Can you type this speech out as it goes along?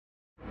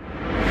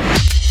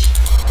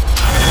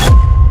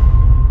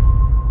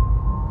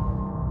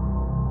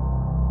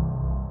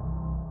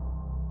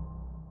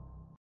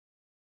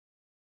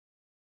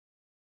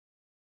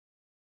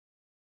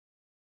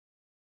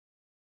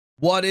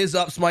What is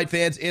up, Smite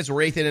fans? It's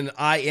Wraithen, and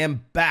I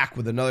am back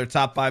with another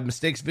top 5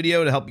 mistakes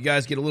video to help you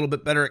guys get a little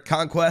bit better at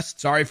Conquest.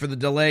 Sorry for the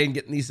delay in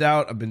getting these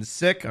out. I've been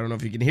sick. I don't know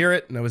if you can hear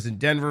it, and I was in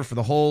Denver for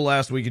the whole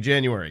last week of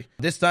January.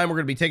 This time, we're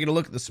going to be taking a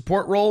look at the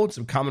support role and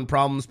some common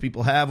problems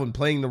people have when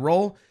playing the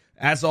role.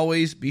 As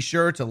always, be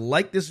sure to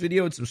like this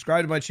video and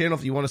subscribe to my channel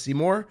if you want to see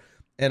more.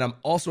 And I'm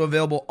also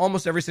available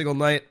almost every single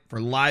night for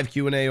live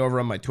Q&A over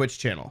on my Twitch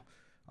channel.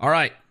 All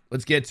right.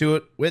 Let's get to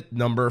it with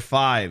number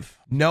 5.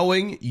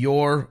 Knowing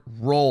your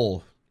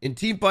role. In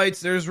team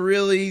fights, there's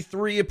really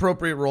 3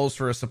 appropriate roles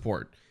for a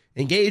support.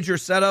 Engage or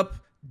setup,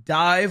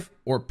 dive,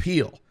 or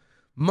peel.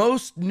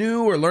 Most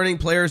new or learning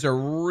players are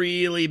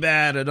really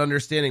bad at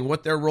understanding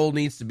what their role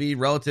needs to be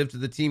relative to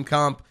the team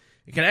comp.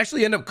 It can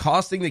actually end up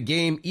costing the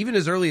game even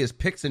as early as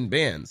picks and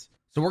bans.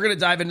 So we're going to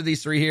dive into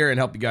these 3 here and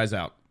help you guys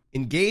out.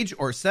 Engage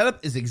or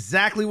setup is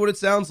exactly what it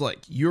sounds like.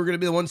 You're going to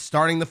be the one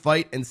starting the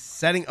fight and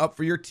setting up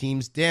for your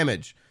team's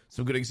damage.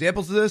 Some good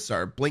examples of this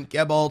are Blink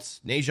Geb ults,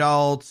 Neja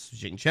ults,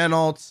 Jing Chen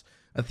ults,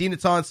 Athena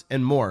taunts,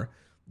 and more.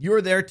 You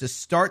are there to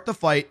start the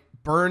fight,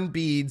 burn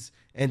beads,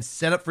 and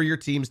set up for your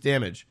team's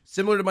damage.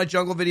 Similar to my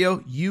jungle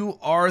video, you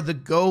are the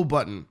go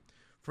button.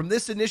 From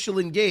this initial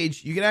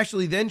engage, you can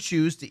actually then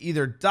choose to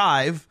either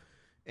dive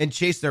and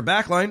chase their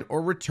backline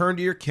or return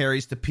to your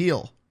carries to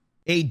peel.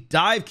 A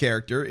dive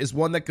character is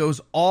one that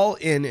goes all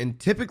in and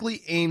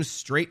typically aims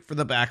straight for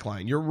the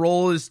backline. Your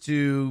role is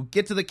to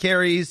get to the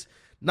carries,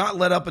 not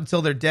let up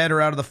until they're dead or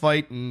out of the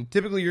fight, and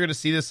typically you're going to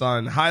see this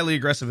on highly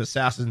aggressive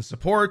assassin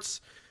supports,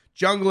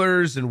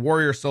 junglers, and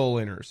warrior solo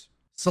laners.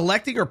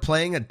 Selecting or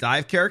playing a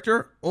dive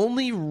character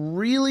only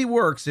really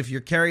works if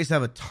your carries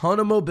have a ton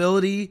of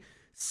mobility,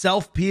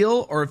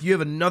 self-peel, or if you have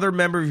another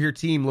member of your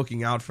team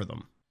looking out for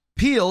them.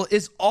 Peel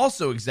is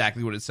also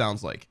exactly what it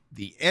sounds like.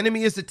 The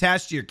enemy is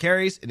attached to your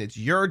carries, and it's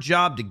your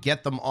job to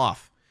get them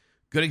off.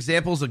 Good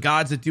examples of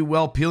gods that do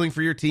well peeling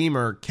for your team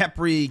are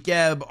Khepri,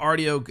 Geb,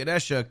 Artio,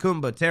 Ganesha,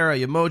 Kumba, Terra,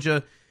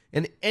 Yamoja,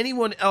 and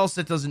anyone else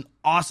that does an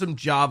awesome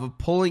job of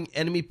pulling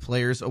enemy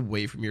players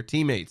away from your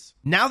teammates.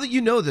 Now that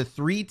you know the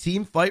 3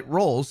 team fight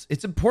roles,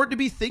 it's important to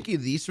be thinking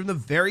of these from the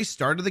very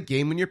start of the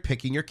game when you're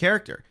picking your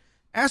character.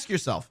 Ask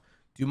yourself,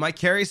 do my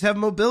carries have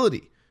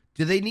mobility?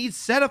 Do they need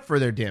setup for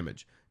their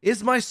damage?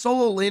 Is my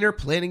solo laner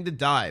planning to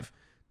dive?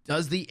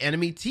 Does the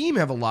enemy team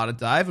have a lot of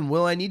dive, and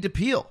will I need to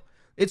peel?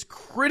 It's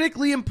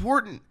critically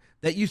important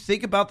that you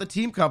think about the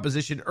team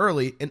composition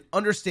early and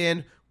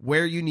understand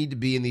where you need to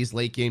be in these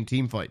late game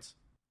team fights.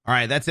 All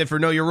right, that's it for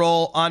Know Your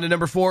Role. On to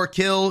number 4,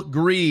 Kill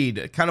Greed.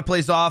 It kind of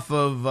plays off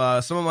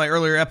of some of my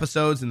earlier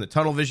episodes and the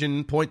tunnel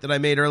vision point that I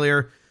made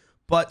earlier,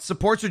 but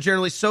supports are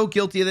generally so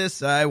guilty of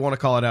this, I want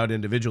to call it out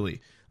individually.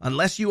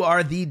 Unless you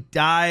are the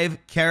dive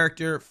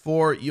character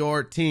for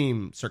your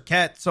team,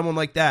 Serket, someone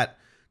like that,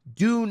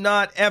 do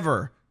not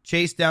ever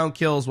chase down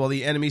kills while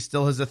the enemy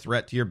still has a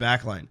threat to your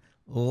backline.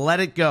 Let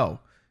it go.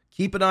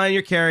 Keep an eye on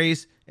your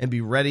carries and be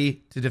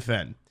ready to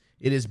defend.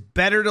 It is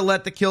better to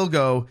let the kill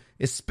go,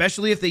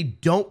 especially if they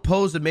don't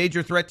pose a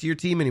major threat to your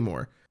team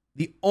anymore.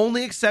 The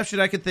only exception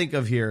I can think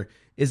of here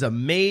is a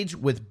mage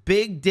with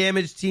big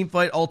damage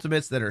teamfight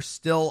ultimates that are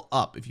still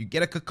up. If you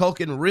get a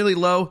Kukulkan really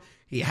low,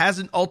 he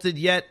hasn't ulted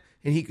yet,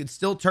 and he could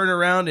still turn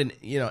around and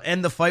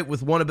end the fight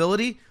with one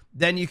ability,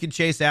 then you can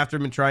chase after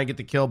him and try and get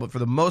the kill. But for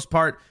the most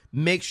part,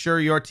 make sure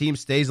your team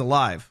stays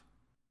alive.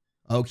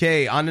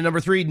 Okay, on to number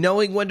 3,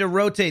 knowing when to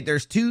rotate.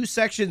 There's 2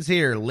 sections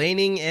here,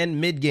 laning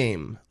and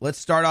mid-game. Let's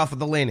start off with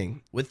the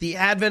laning. With the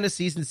advent of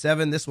Season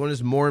 7, this one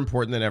is more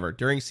important than ever.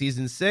 During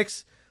Season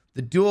 6,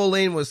 the dual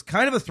lane was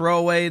kind of a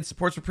throwaway, and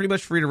supports were pretty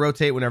much free to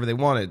rotate whenever they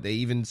wanted. They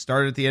even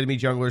started at the enemy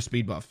jungler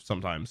speed buff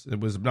sometimes. It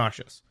was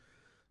obnoxious.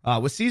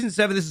 With Season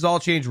 7, this has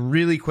all changed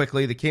really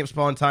quickly. The camp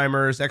spawn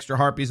timers, extra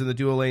harpies on the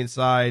dual lane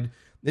side.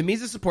 It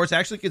means the supports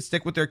actually can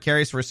stick with their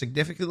carries for a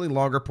significantly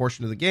longer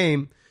portion of the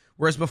game,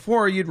 whereas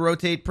before, you'd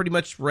rotate pretty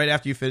much right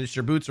after you finish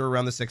your boots or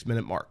around the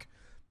 6-minute mark.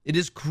 It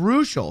is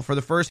crucial for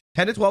the first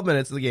 10 to 12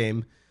 minutes of the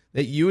game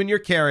that you and your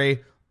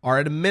carry are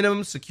at a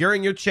minimum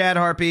securing your Chad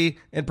Harpy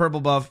and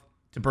purple buff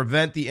to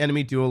prevent the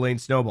enemy dual lane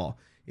snowball.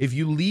 If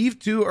you leave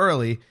too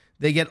early,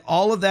 they get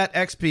all of that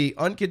XP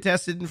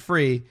uncontested and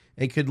free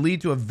and could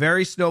lead to a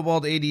very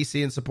snowballed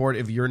ADC and support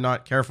if you're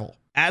not careful.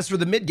 As for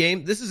the mid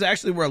game, this is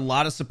actually where a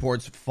lot of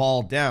supports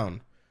fall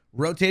down.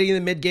 Rotating in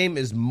the mid game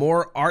is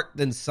more art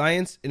than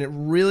science, and it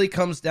really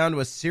comes down to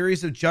a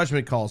series of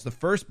judgment calls. The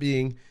first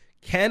being,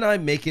 can I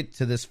make it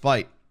to this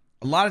fight?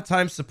 A lot of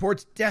times,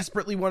 supports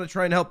desperately want to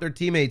try and help their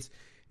teammates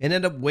and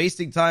end up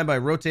wasting time by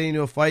rotating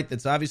to a fight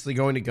that's obviously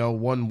going to go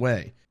one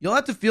way. You'll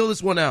have to feel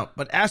this one out,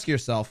 but ask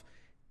yourself,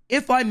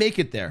 if I make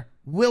it there,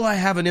 will I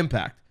have an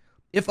impact?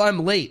 If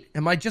I'm late,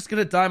 am I just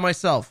going to die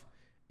myself?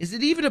 Is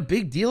it even a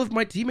big deal if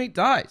my teammate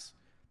dies?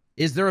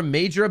 Is there a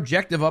major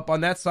objective up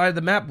on that side of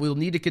the map we'll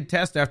need to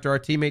contest after our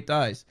teammate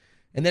dies?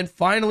 And then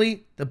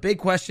finally, the big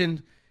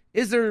question,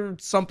 is there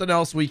something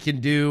else we can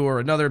do or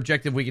another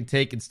objective we can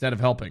take instead of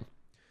helping?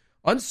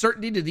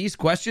 Uncertainty to these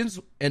questions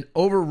and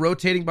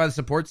over-rotating by the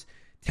supports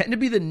tend to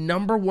be the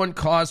 #1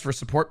 cause for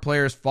support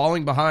players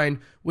falling behind,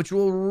 which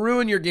will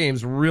ruin your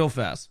games real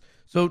fast.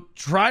 So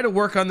try to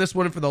work on this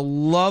one, and for the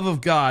love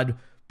of God,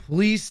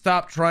 please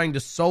stop trying to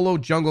solo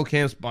jungle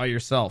camps by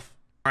yourself.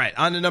 All right,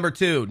 on to number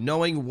 2,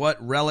 knowing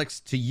what relics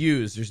to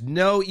use. There's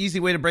no easy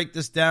way to break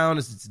this down,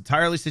 as it's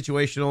entirely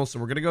situational, so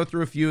we're going to go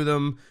through a few of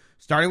them,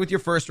 starting with your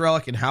first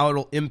relic and how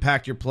it'll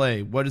impact your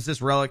play. What does this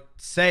relic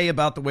say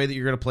about the way that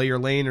you're going to play your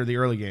lane or the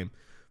early game?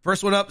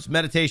 First one up is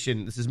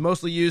meditation. This is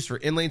mostly used for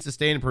in-lane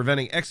sustain and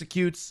preventing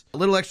executes. A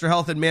little extra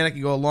health and mana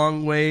can go a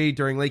long way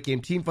during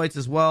late-game team fights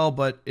as well,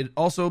 but it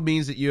also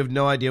means that you have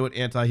no idea what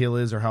anti-heal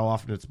is or how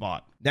often it's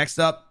bought. Next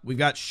up, we've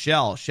got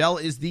Shell. Shell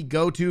is the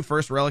go-to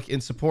first relic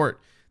in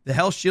support. The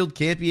health shield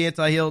can't be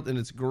anti-healed, and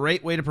it's a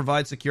great way to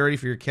provide security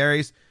for your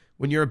carries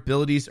when your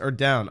abilities are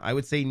down. I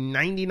would say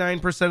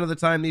 99% of the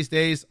time these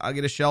days, I'll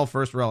get a Shell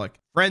first relic.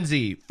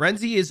 Frenzy.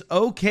 Frenzy is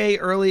okay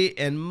early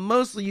and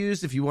mostly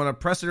used if you want to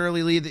press an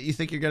early lead that you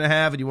think you're going to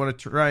have and you want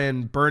to try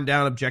and burn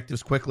down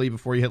objectives quickly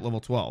before you hit level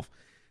 12.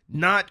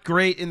 Not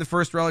great in the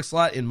first relic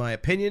slot, in my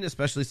opinion,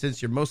 especially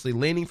since you're mostly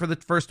laning for the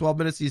first 12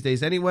 minutes these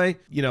days anyway.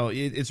 You know,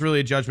 it's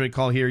really a judgment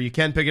call here. You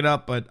can pick it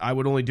up, but I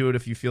would only do it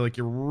if you feel like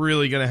you're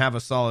really going to have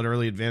a solid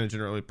early advantage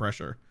and early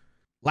pressure.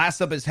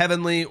 Last up is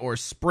Heavenly or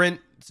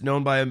Sprint. It's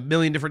known by a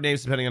million different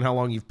names depending on how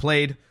long you've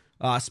played.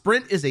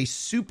 Sprint is a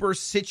super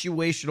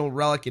situational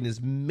relic and is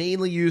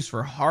mainly used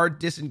for hard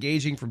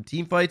disengaging from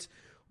team fights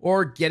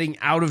or getting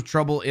out of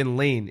trouble in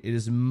lane. It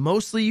is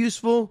mostly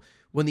useful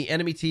when the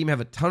enemy team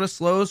have a ton of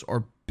slows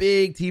or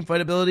big team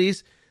fight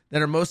abilities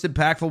that are most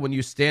impactful when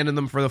you stand in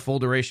them for the full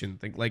duration.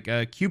 Think like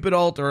a Cupid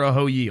ult or a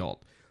Ho Yi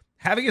ult.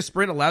 Having a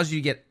sprint allows you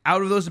to get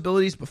out of those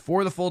abilities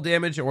before the full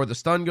damage or the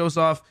stun goes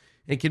off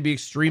and can be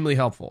extremely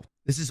helpful.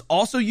 This is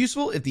also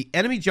useful if the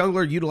enemy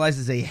jungler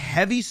utilizes a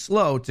heavy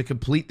slow to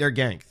complete their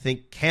gank.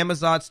 Think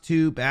Camazotz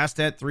 2,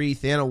 Bastet 3,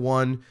 Thana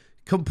 1.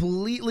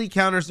 Completely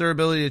counters their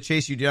ability to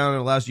chase you down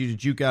and allows you to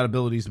juke out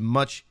abilities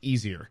much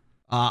easier.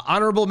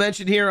 Honorable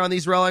mention here on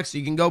these relics.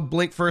 You can go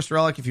Blink first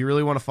relic if you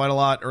really want to fight a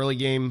lot early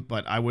game,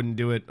 but I wouldn't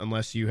do it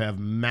unless you have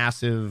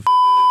massive...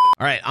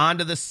 All right, on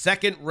to the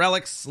second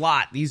relic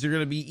slot. These are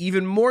going to be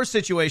even more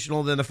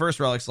situational than the first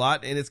relic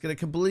slot, and it's going to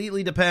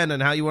completely depend on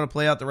how you want to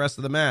play out the rest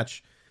of the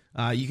match.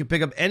 You can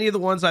pick up any of the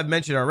ones I've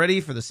mentioned already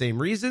for the same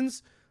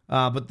reasons,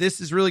 but this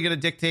is really going to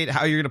dictate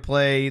how you're going to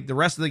play the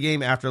rest of the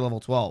game after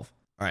level 12.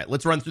 All right,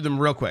 let's run through them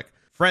real quick.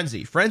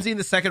 Frenzy. Frenzy in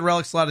the second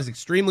relic slot is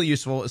extremely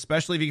useful,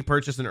 especially if you can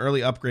purchase an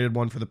early upgraded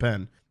one for the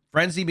pen.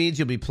 Frenzy means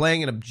you'll be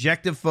playing an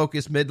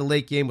objective-focused mid to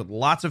late game with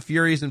lots of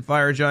Furies and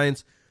Fire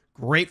Giants.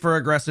 Great for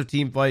aggressive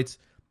team fights.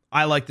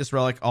 I like this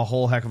relic a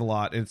whole heck of a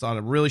lot, and it's on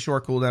a really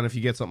short cooldown if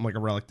you get something like a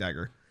Relic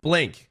Dagger.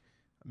 Blink.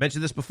 I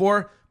mentioned this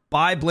before.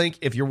 Buy Blink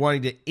if you're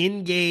wanting to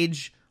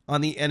engage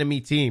on the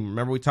enemy team.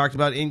 Remember we talked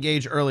about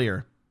engage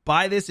earlier.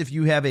 Buy this if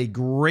you have a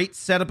great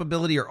setup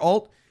ability or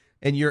ult,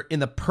 and you're in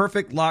the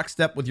perfect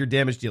lockstep with your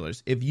damage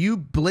dealers. If you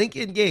blink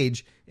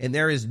engage and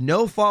there is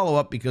no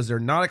follow-up because they're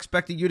not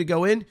expecting you to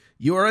go in,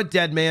 you are a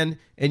dead man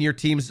and your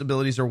team's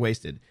abilities are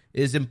wasted.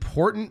 It is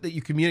important that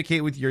you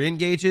communicate with your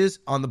engages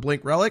on the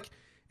blink relic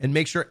and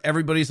make sure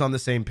everybody's on the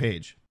same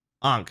page.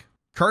 Ankh.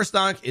 Cursed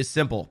Ankh is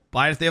simple.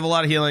 Buy it if they have a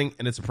lot of healing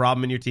and it's a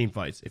problem in your team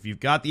fights. If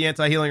you've got the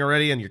anti-healing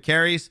already on your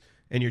carries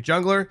and your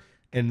jungler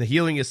and the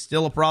healing is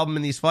still a problem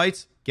in these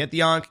fights, get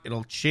the Ankh.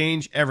 It'll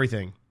change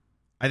everything.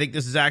 I think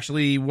this is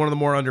actually one of the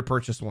more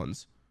underpurchased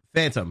ones.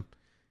 Phantom.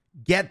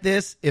 Get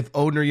this if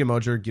Odin or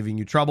Yemoja are giving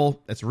you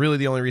trouble. That's really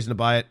the only reason to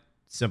buy it.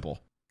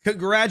 Simple.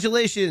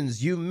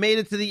 Congratulations. You made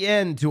it to the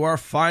end, to our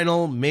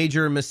final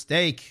major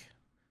mistake.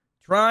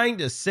 Trying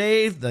to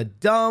save the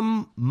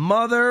dumb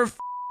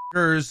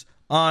motherfuckers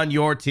on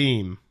your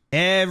team.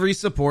 Every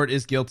support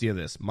is guilty of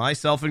this,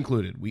 myself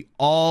included. We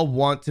all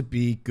want to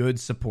be good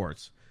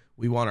supports.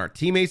 We want our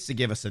teammates to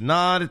give us a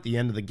nod at the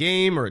end of the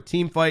game or a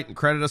team fight and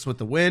credit us with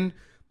the win.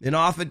 And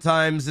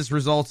oftentimes this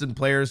results in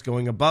players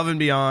going above and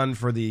beyond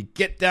for the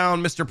get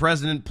down Mr.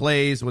 President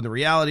plays, when the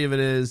reality of it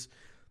is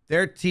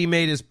their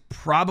teammate is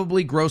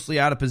probably grossly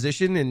out of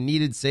position and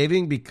needed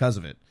saving because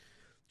of it.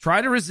 Try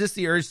to resist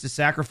the urge to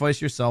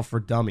sacrifice yourself for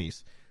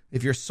dummies.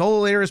 If your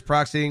solo laner is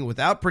proxying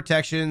without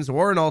protections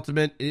or an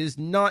ultimate, it is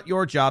not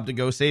your job to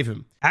go save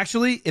him.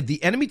 Actually, if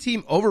the enemy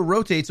team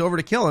over-rotates over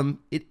to kill him,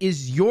 it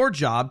is your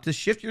job to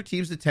shift your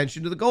team's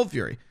attention to the Gold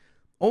Fury.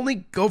 Only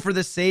go for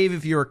the save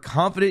if you are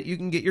confident you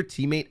can get your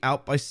teammate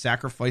out by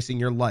sacrificing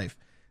your life.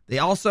 They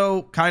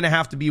also kind of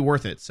have to be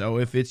worth it. So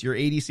if it's your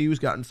ADC who's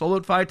gotten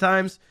soloed 5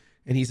 times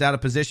and he's out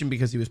of position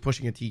because he was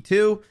pushing a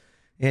T2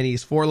 and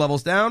he's 4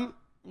 levels down,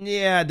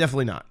 yeah,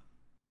 definitely not.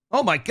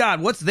 Oh my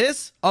God, what's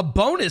this? A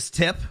bonus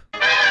tip?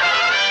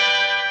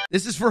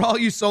 This is for all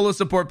you solo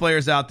support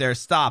players out there.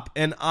 Stop,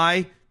 and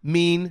I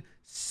mean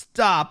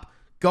stop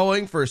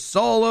going for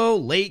solo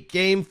late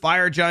game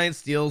Fire Giant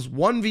steals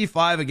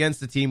 1v5 against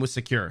the team with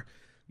Secure.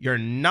 You're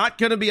not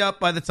going to be up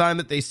by the time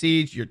that they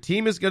siege. Your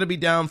team is going to be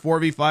down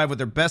 4v5 with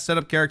their best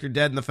setup character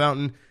dead in the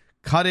fountain.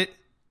 Cut it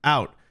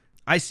out.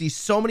 I see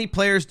so many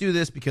players do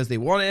this because they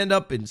want to end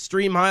up in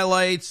stream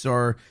highlights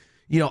or,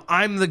 you know,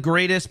 I'm the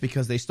greatest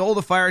because they stole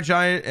the Fire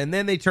Giant, and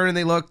then they turn and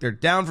they look. They're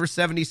down for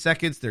 70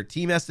 seconds. Their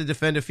team has to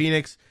defend a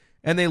Phoenix,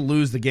 and they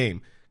lose the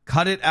game.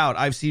 Cut it out.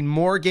 I've seen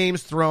more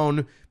games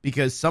thrown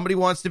because somebody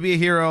wants to be a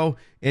hero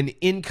and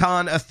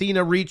Incon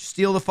Athena reach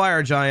steal the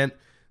fire giant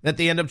that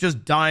they end up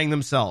just dying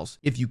themselves.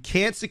 If you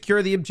can't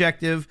secure the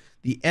objective,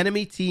 the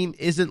enemy team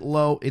isn't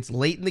low, it's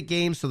late in the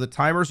game, so the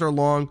timers are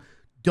long,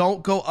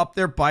 don't go up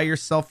there by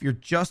yourself. You're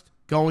just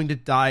going to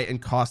die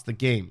and cost the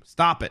game.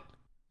 Stop it.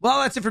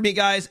 Well, that's it for me,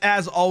 guys.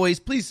 As always,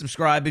 please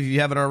subscribe if you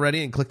haven't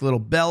already and click the little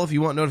bell if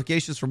you want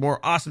notifications for more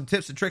awesome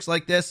tips and tricks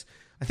like this.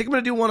 I think I'm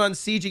going to do one on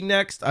sieging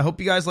next. I hope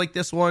you guys like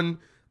this one.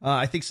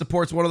 I think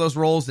support's one of those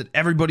roles that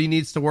everybody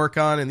needs to work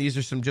on, and these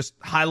are some just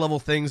high-level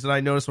things that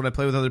I notice when I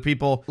play with other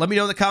people. Let me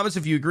know in the comments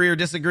if you agree or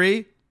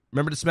disagree.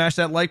 Remember to smash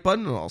that like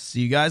button, and I'll see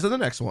you guys on the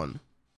next one.